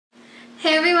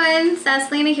friends,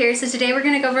 Selena here. So today we're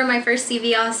going to go over my first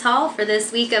CVS haul for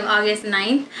this week of August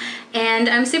 9th. And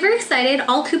I'm super excited.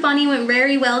 All couponing went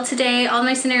very well today. All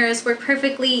my scenarios worked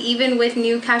perfectly, even with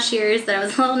new cashiers that I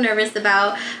was a little nervous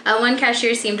about. One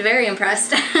cashier seemed very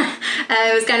impressed.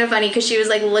 It was kind of funny because she was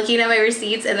like looking at my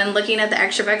receipts and then looking at the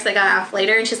extra bucks I got off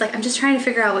later, and she's like, I'm just trying to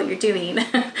figure out what you're doing.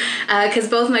 Because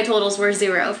both my totals were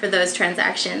zero for those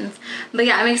transactions. But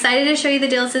yeah, I'm excited to show you the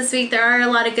deals this week. There are a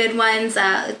lot of good ones,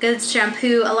 good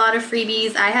shampoo, a lot of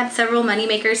freebies. I had several money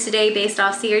makers today based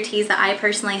off CRTs that I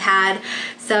personally had.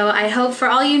 So I hope for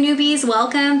all you newbies,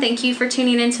 welcome. Thank you for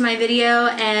tuning into my video.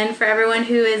 And for everyone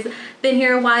who has been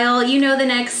here a while, you know the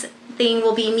next thing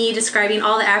will be me describing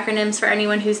all the acronyms for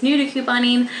anyone who's new to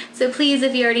couponing. So please,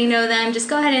 if you already know them, just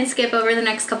go ahead and skip over the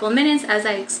next couple of minutes as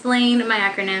I explain my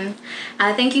acronyms.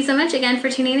 Thank you so much again for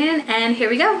tuning in, and here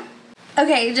we go.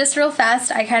 Okay, just real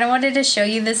fast, I kind of wanted to show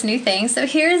you this new thing. So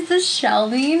here's the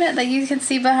shelving that you can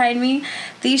see behind me.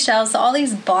 These shelves, so all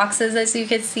these boxes, as you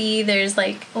can see, there's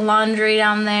like laundry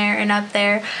down there and up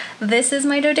there. This is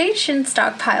my donation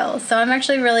stockpile. So I'm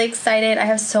actually really excited. I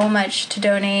have so much to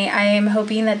donate. I am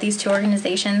hoping that these two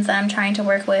organizations that I'm trying to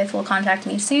work with will contact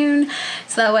me soon,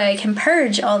 so that way I can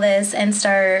purge all this and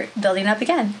start building up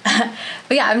again.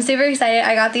 But yeah, I'm super excited.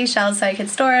 I got these shelves so I could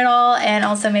store it all and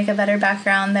also make a better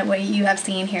background that way you have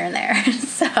seen here and there.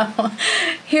 So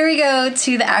here we go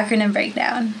to the acronym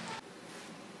breakdown.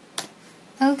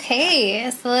 Okay,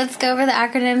 so let's go over the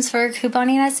acronyms for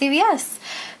couponing at CVS.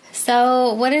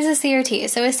 So what is a CRT?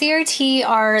 So a CRT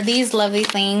are these lovely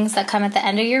things that come at the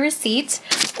end of your receipt,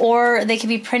 or they can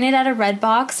be printed at a red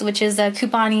box, which is a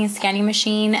couponing scanning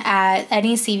machine at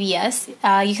any CVS.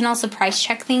 You can also price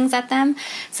check things at them.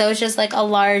 So it's just like a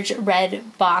large red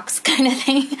box kind of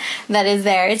thing that is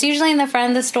there. It's usually in the front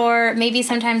of the store, maybe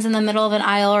sometimes in the middle of an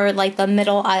aisle or like the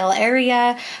middle aisle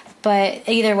area. But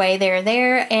either way, they're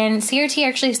there. And CRT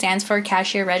actually stands for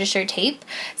cashier register tape.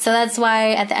 So that's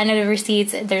why at the end of the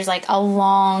receipts, there's like a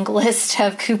long list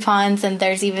of coupons, and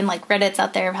there's even like Reddits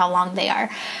out there of how long they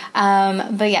are.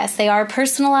 But yes, they are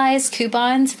personalized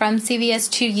coupons from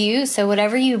CVS to you. So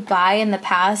whatever you buy in the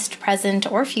past,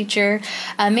 present, or future,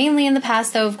 mainly in the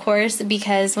past though, of course,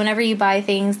 because whenever you buy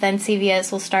things, then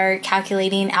CVS will start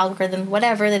calculating algorithm,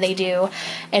 whatever that they do,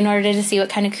 in order to see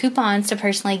what kind of coupons to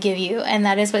personally give you. And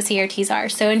that is what CRTs are.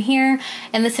 So in here,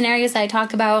 in the scenarios that I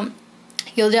talk about,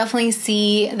 you'll definitely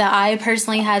see that I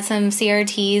personally had some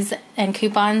CRTs and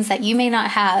coupons that you may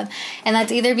not have. And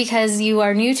that's either because you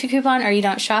are new to coupon, or you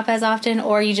don't shop as often,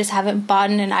 or you just haven't bought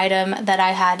an item that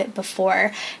I had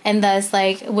before. And thus,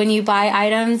 like, when you buy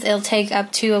items, it'll take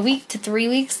up to a week to 3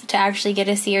 weeks to actually get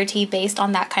a CRT based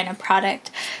on that kind of product.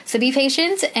 So be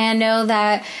patient and know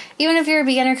that even if you're a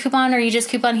beginner coupon or you just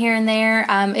coupon here and there,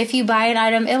 if you buy an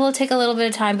item, it will take a little bit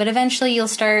of time, but eventually you'll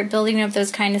start building up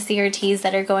those kind of CRTs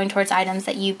that are going towards items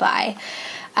that you buy.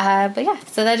 But yeah,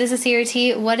 so that is a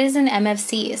CRT. What is an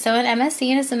MFC? So an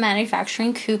MFC is a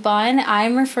manufacturing coupon.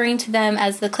 I'm referring to them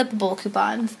as the clippable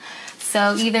coupons.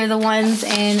 So either the ones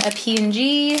in a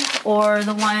P&G or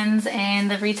the ones in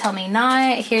the Retail Me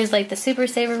Not. Here's like the Super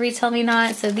Saver Retail Me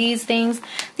Not. So these things,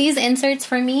 these inserts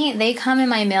for me, they come in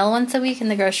my mail once a week in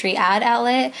the grocery ad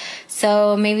outlet.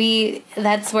 So maybe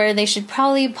that's where they should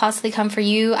probably possibly come for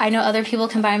you. I know other people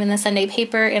can buy them in the Sunday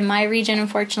paper. In my region,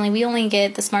 unfortunately, we only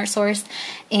get the Smart Source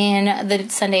in the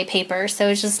Sunday paper. So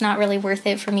it's just not really worth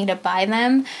it for me to buy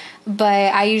them.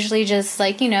 But I usually just,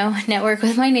 like, you know, network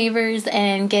with my neighbors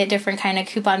and get different kind of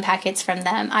coupon packets from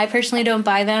them. I personally don't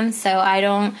buy them, so I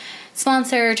don't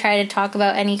sponsor or try to talk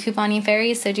about any couponing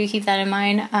fairies, so do keep that in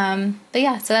mind. But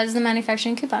yeah, so that is the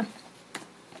manufacturing coupon.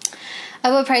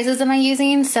 What prices am I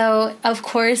using? So, of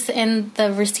course, in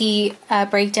the receipt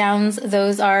breakdowns,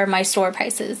 those are my store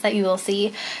prices that you will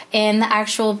see. In the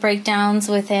actual breakdowns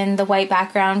within the white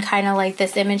background, kind of like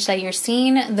this image that you're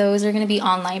seeing, those are going to be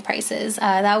online prices.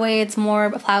 That way it's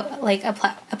more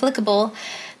applicable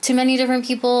to many different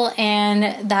people,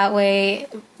 and that way,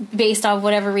 based off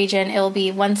whatever region, it will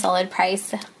be one solid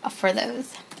price for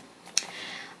those.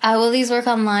 Will these work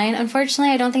online?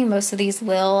 Unfortunately, I don't think most of these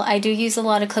will. I do use a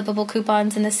lot of clippable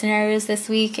coupons in the scenarios this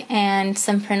week and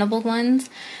some printable ones,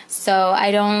 so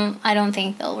I don't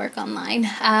think they'll work online.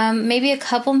 Maybe a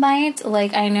couple might,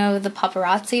 like I know the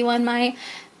paparazzi one might,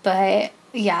 but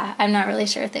yeah, I'm not really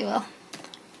sure if they will.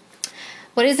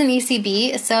 What is an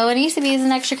ECB? So an ECB is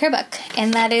an extra care buck,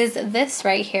 and that is this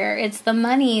right here. It's the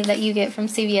money that you get from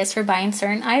CVS for buying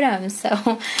certain items.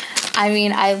 So I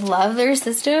mean, I love their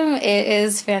system. It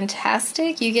is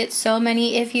fantastic. You get so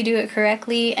many if you do it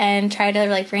correctly and try to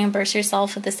like reimburse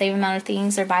yourself with the same amount of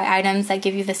things or buy items that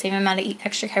give you the same amount of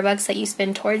extra care bucks that you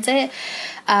spend towards it.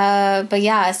 But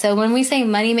yeah, so when we say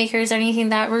money makers or anything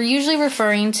that, we're usually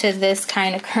referring to this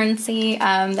kind of currency,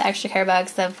 the extra care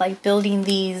bucks of like building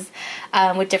these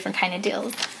with different kind of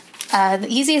deals. The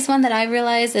easiest one that I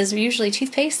realize is usually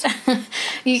toothpaste.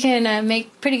 You can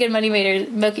make pretty good money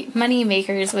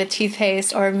makers with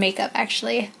toothpaste or makeup,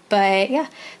 actually. But yeah,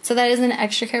 so that is an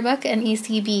extra care buck, an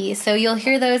ECB. So you'll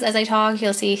hear those as I talk.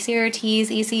 You'll see CRTs,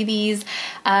 ECBs.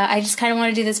 I just kind of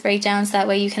want to do this breakdown so that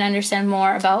way you can understand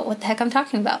more about what the heck I'm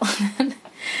talking about.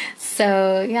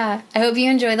 So yeah, I hope you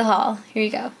enjoy the haul. Here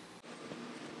you go.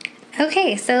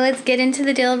 Okay, so let's get into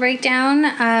the deal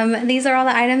breakdown. These are all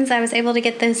the items I was able to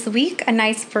get this week, a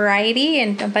nice variety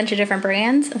and a bunch of different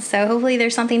brands. So hopefully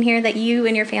there's something here that you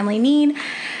and your family need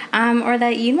or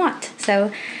that you want.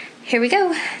 So here we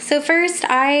go. So first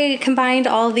I combined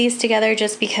all of these together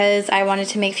just because I wanted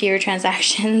to make fewer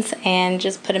transactions and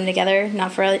just put them together,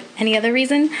 not for any other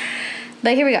reason.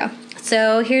 But here we go.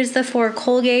 So here's the 4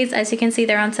 Colgates. As you can see,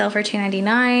 they're on sale for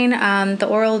 $2.99. The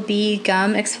Oral-B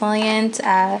gum exfoliant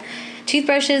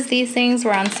toothbrushes, these things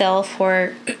were on sale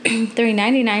for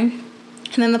 $3.99. And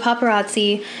then the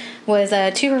Paparazzi was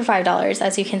 2 for $5,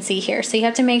 as you can see here. So you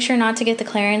have to make sure not to get the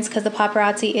clearance because the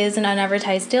Paparazzi is an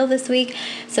unadvertised deal this week.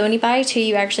 So when you buy 2,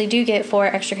 you actually do get 4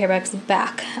 extra care bucks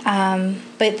back.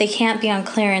 But they can't be on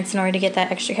clearance in order to get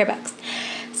that extra care bucks.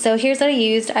 So here's what I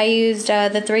used. I used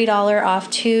the $3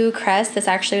 off 2 Crest. This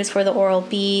actually was for the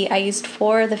Oral-B. I used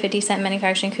 4 the 50-cent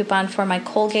manufacturing coupon for my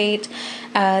Colgate,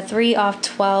 3 off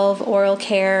 12 Oral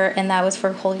Care, and that was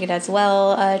for Colgate as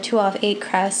well, 2 off 8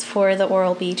 Crest for the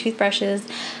Oral-B toothbrushes,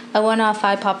 1 off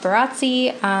 5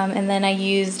 Paparazzi, and then I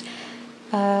used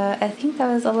I think that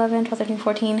was 11, 12,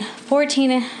 13,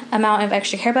 14 amount of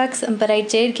extra care bucks, but I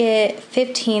did get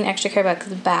 15 extra care bucks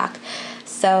back.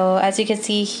 So as you can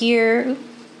see here,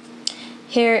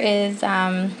 here is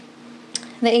the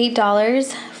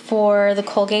 $8 for the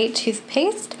Colgate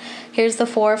toothpaste. Here's the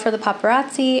 4 for the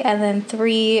Paparazzi, and then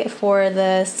 3 for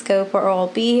the Scope or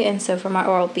Oral-B, and so for my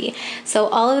Oral-B. So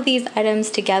all of these items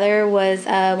together was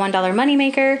a $1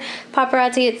 moneymaker.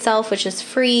 Paparazzi itself, which is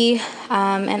free,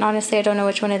 and honestly I don't know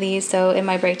which one of these, so in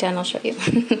my breakdown I'll show you.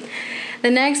 The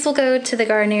next we'll go to the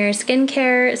Garnier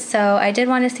skincare. So I did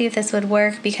want to see if this would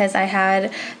work because I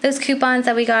had those coupons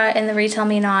that we got in the Retail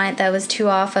Me Not that was 2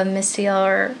 off of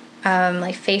Micellar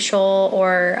like facial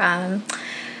or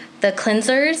the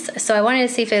cleansers. So I wanted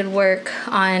to see if it would work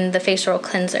on the facial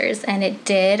cleansers, and it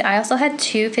did. I also had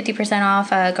 2 50%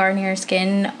 off Garnier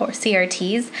Skin or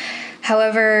CRTs.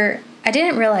 However, I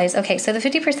didn't realize, okay, so the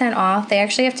 50% off, they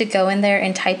actually have to go in there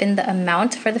and type in the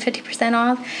amount for the 50%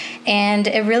 off, and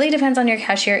it really depends on your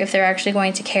cashier if they're actually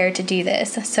going to care to do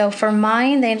this. So for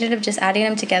mine, they ended up just adding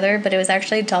them together, but it was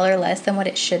actually $1 less than what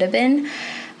it should have been.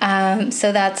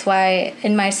 So that's why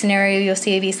in my scenario you'll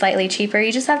see it be slightly cheaper.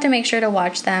 You just have to make sure to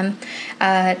watch them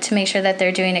to make sure that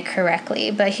they're doing it correctly.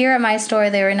 But here at my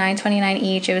store they were $9.29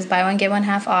 each. It was buy one get one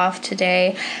half off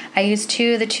today. I used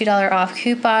 2 of the $2 off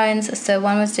coupons. So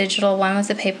one was digital, one was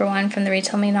a paper one from the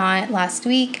Retail Me Not last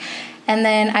week. And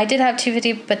then I did have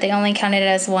 $2.50, but they only counted it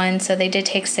as 1, so they did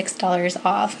take $6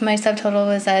 off. My subtotal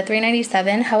was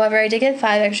 $3.97. However, I did get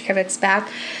 5 extra care bucks back.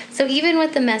 So even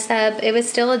with the mess up, it was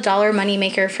still a $1 money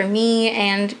maker for me,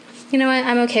 and you know what?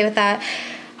 I'm okay with that.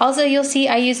 Also, you'll see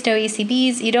I used no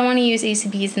ECBs. You don't want to use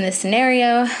ECBs in this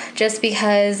scenario just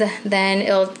because then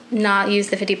it'll not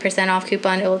use the 50% off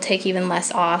coupon. It will take even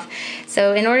less off.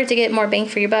 So in order to get more bang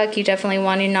for your buck, you definitely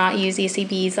want to not use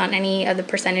ECBs on any of the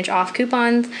percentage off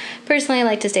coupons. Personally, I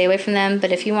like to stay away from them,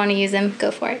 but if you want to use them, go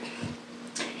for it.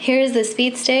 Here's the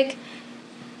Speed Stick.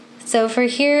 So for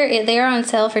here, they are on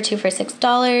sale for 2 for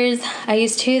 $6. I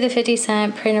used 2 of the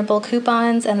 50-cent printable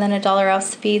coupons and then a $1 off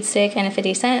Speed Stick and a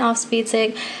 50-cent off Speed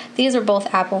Stick. These are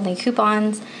both app-only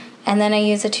coupons. And then I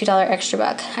used a $2 extra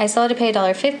buck. I still had to pay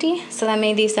 $1.50, so that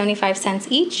made these 75 cents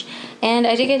each. And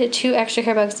I did get 2 extra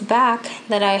care bucks back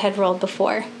that I had rolled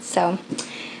before. So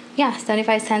yeah,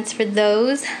 75 cents for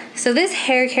those. So this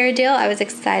hair care deal I was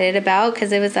excited about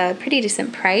because it was a pretty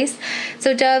decent price.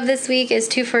 So Dove this week is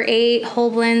 2 for $8. Whole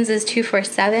Blends is 2 for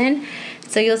 $7.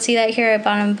 So you'll see that here I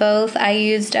bought them both. I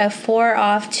used a 4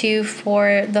 off 2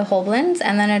 for the Whole Blends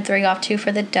and then a 3 off 2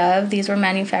 for the Dove. These were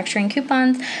manufacturing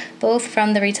coupons, both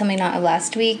from the Retail Me Not of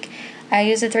last week. I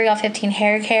used a 3 off 15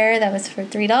 hair care, that was for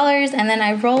 $3, and then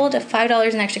I rolled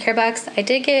 $5 in extra care bucks. I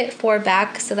did get 4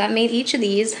 back, so that made each of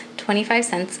these 25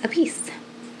 cents a piece.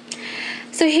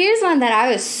 So here's one that I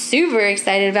was super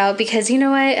excited about because you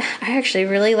know what? I actually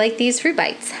really like these fruit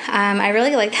bites. I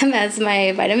really like them as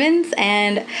my vitamins,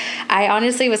 and I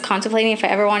honestly was contemplating if I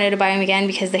ever wanted to buy them again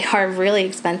because they are really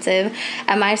expensive.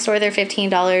 At my store, they're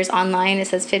 $15. Online, it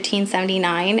says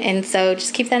 $15.79, and so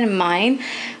just keep that in mind.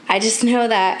 I just know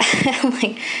that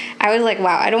I was like,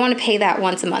 wow, I don't want to pay that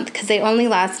once a month because they only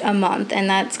last a month, and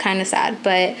that's kind of sad.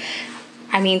 But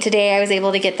I mean, today I was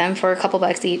able to get them for a couple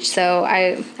bucks each, so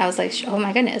I was like, oh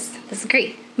my goodness, this is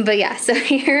great. But yeah, so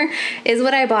here is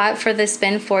what I bought for the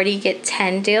spend 40 get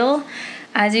 10 deal.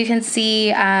 As you can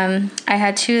see, I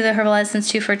had 2 of the Herbal Essence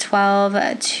 2 for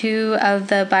 $12, 2 of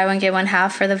the buy one get one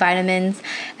half for the vitamins,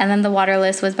 and then the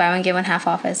Waterless was buy one get one half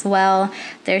off as well.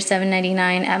 They're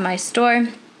 $7.99 at my store.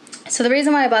 So the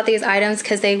reason why I bought these items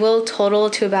because they will total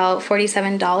to about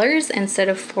 $47 instead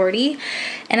of $40,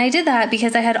 and I did that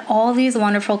because I had all these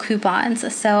wonderful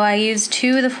coupons. So I used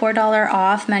 2 of the $4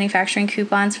 off manufacturing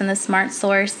coupons from the Smart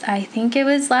Source. I think it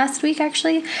was last week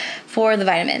actually, for the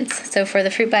vitamins. So for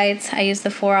the fruit bites, I used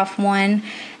the 4 off 1.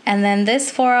 And then this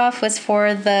 4 off was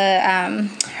for the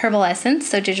Herbal Essence,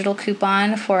 so digital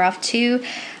coupon, 4 off 2.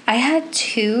 I had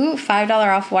 2 $5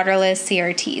 off Waterless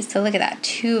CRTs, so look at that,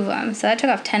 2 of them. So that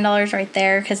took off $10 right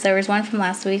there because there was one from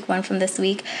last week, one from this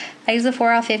week. I used the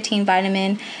 4 off 15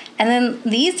 vitamin. And then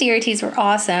these CRTs were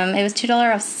awesome. It was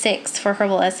 $2 off 6 for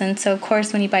Herbal Essence. So of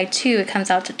course when you buy 2, it comes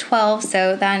out to 12.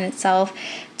 So that in itself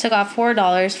took off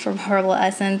 $4 from Herbal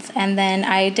Essence. And then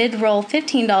I did roll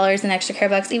 $15 in extra care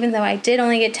bucks, even though I did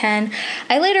only get 10.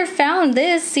 I later found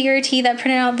this CRT that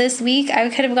printed out this week. I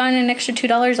could have gotten an extra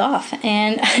 $2 off,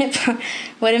 and it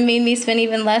would have made me spend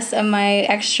even less of my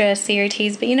extra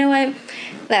CRTs. But you know what?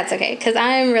 That's okay, because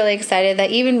I'm really excited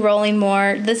that even rolling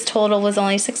more, this total was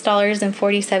only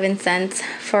 $6.47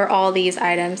 for all these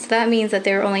items. So that means that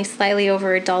they're only slightly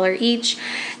over $1 each,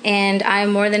 and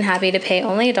I'm more than happy to pay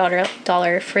only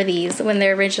 $1 for these when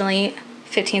they're originally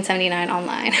 $15.79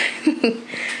 online.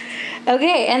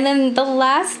 Okay, and then the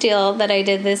last deal that I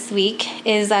did this week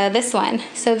is this one.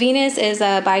 So Venus is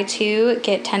a buy 2,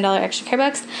 get $10 extra care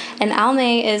bucks, and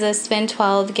Almay is a spend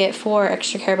 12, get 4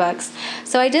 extra care bucks.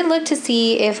 So I did look to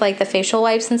see if like the facial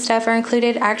wipes and stuff are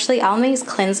included. Actually, Almay's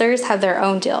cleansers have their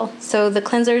own deal. So the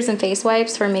cleansers and face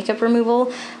wipes for makeup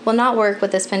removal will not work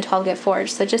with the spend 12, get 4.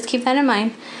 So just keep that in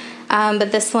mind.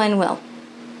 But this one will.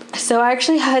 So I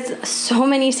actually had so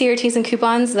many CRTs and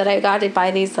coupons that I got to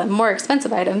buy these more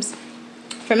expensive items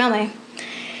from Almay.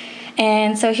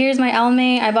 And so here's my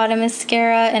Almay. I bought a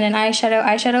mascara and an eyeshadow.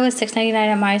 Eyeshadow was $6.99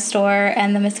 at my store,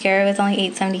 and the mascara was only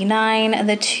 $8.79.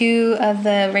 The 2 of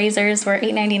the razors were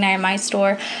 $8.99 at my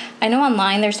store. I know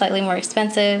online they're slightly more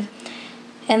expensive.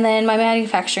 And then my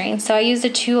manufacturing. So I used a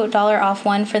 $2 off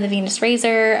 1 for the Venus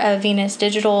razor, a Venus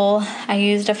digital. I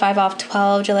used a 5 off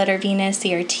 12 Gillette Venus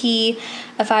CRT,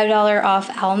 a $5 off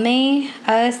Almay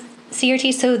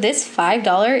CRT. So this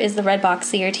 $5 is the red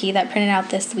box CRT that printed out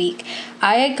this week.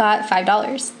 I got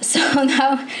 $5. So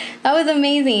that was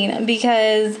amazing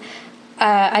because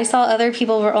I saw other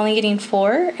people were only getting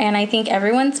 4, and I think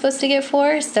everyone's supposed to get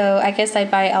 4. So I guess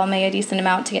I'd buy Almay a decent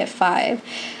amount to get 5.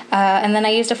 And then I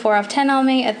used a 4 off 10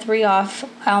 Almay, a 3 off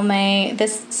Almay.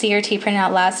 This CRT printed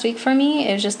out last week for me.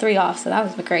 It was just 3 off, so that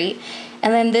was great.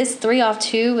 And then this 3 off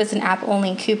 2 was an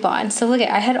app-only coupon. So look,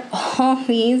 I had all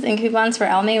these in coupons for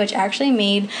Almay, which actually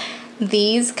made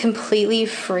these completely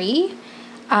free.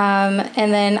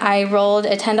 And then I rolled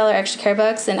a $10 extra care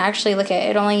bucks, and actually look,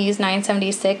 it only used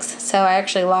 $9.76, so I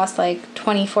actually lost like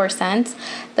 24 cents.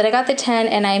 But I got the 10,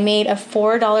 and I made a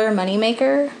 $4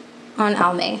 moneymaker on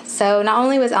Almay. So not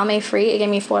only was Almay free, it gave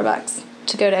me $4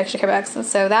 to go to extra care bucks.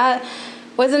 So that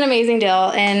was an amazing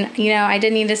deal, and you know, I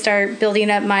did need to start building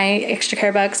up my extra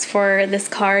care bucks for this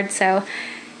card, so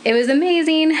it was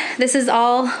amazing. This is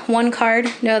all one card,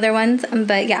 no other ones,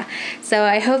 but yeah. So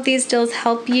I hope these deals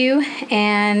help you,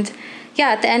 and yeah,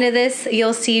 at the end of this,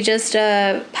 you'll see just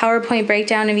a PowerPoint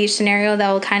breakdown of each scenario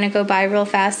that will kind of go by real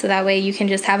fast, so that way you can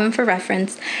just have them for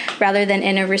reference rather than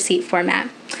in a receipt format.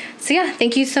 So yeah,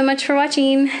 thank you so much for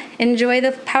watching. Enjoy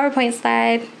the PowerPoint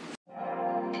slide.